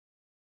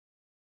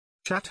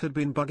Chat had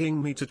been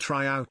bugging me to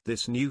try out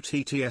this new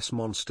TTS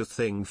Monster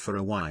thing for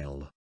a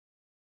while.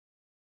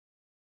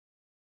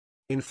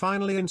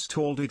 Finally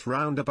installed it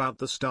round about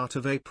the start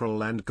of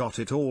April and got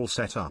it all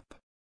set up.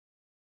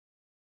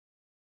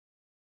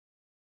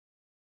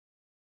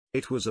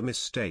 It was a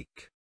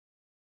mistake.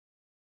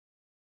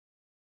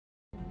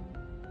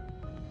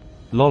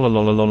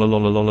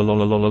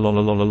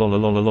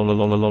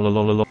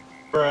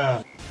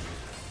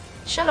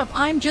 Shut up,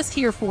 I'm just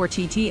here for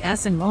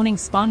TTS and moaning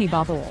spawny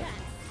bubble.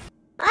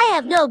 I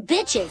have no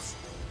bitches.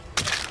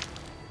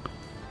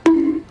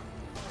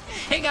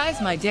 Hey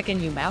guys, my dick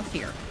in you mouth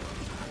here.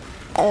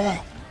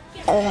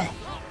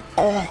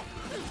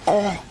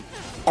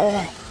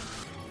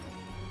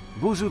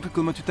 Bonjour,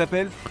 comment tu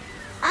t'appelles?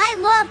 I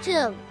love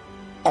to.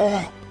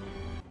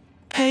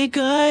 Hey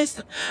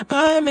guys,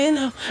 I'm in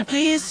a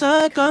please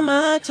suck on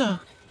my toe.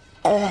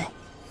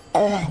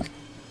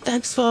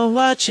 Thanks for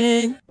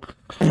watching.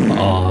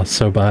 Aw,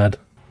 so bad.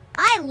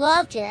 I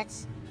love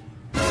dicks.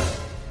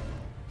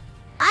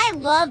 I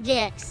love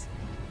dicks.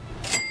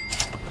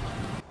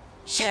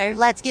 Sure,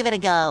 let's give it a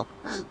go.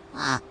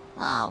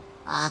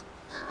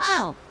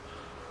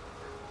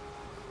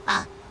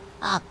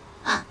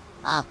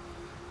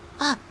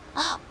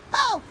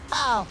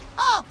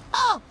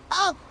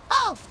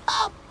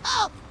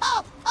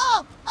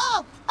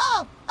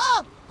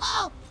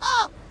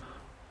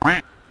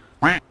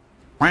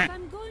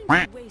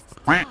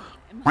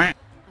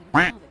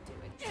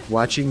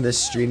 Watching this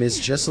stream is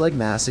just like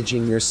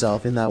massaging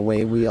yourself in that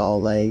way we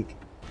all like.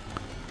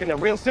 Can the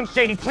real Sim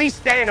Shady please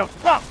stand up?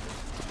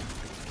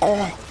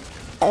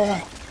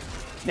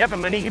 Never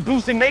many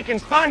boosting making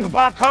spine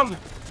bar come.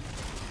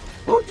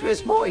 Boot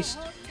is moist.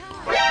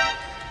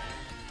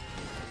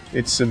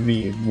 It's a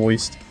me,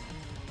 moist.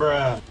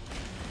 Bruh.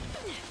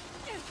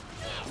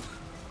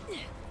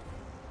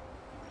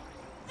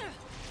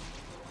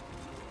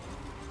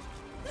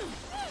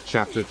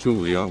 Chapter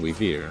 2 Are we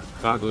here?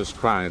 Godless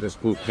cried as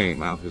poop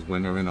came out his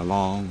winner in a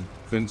long,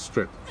 thin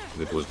strip.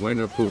 It was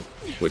winter poop,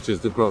 which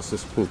is the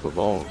grossest poop of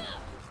all.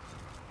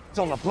 It's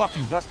on the bluff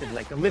you busted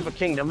like the liver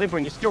king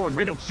delivering your stored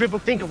riddle shrivel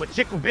thinking with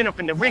chick who been up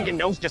in the ring and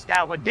knows just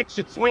how her dick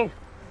should swing.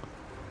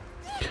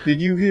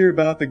 Did you hear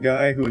about the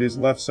guy who had his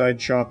left side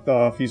chopped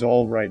off? He's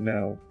all right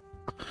now.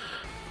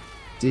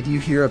 Did you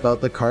hear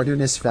about the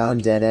cartoonist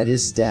found dead at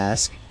his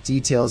desk?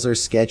 Details are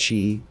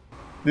sketchy.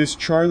 This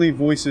Charlie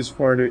voice is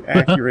far too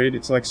accurate.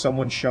 It's like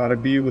someone shot a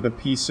bee with a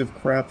piece of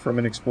crap from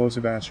an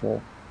explosive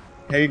asshole.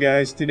 Hey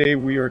guys, today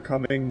we are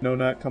coming. No,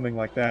 not coming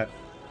like that.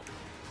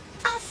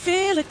 I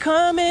feel it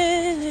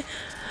coming.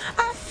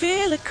 I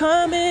feel it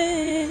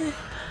coming.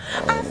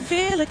 I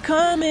feel it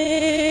coming.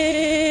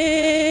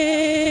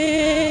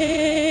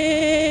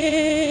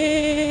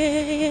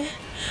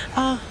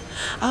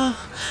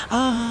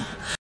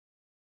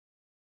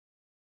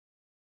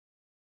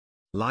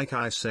 Like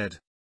I said,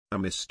 a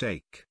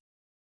mistake.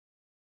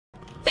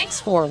 Thanks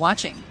for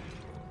watching.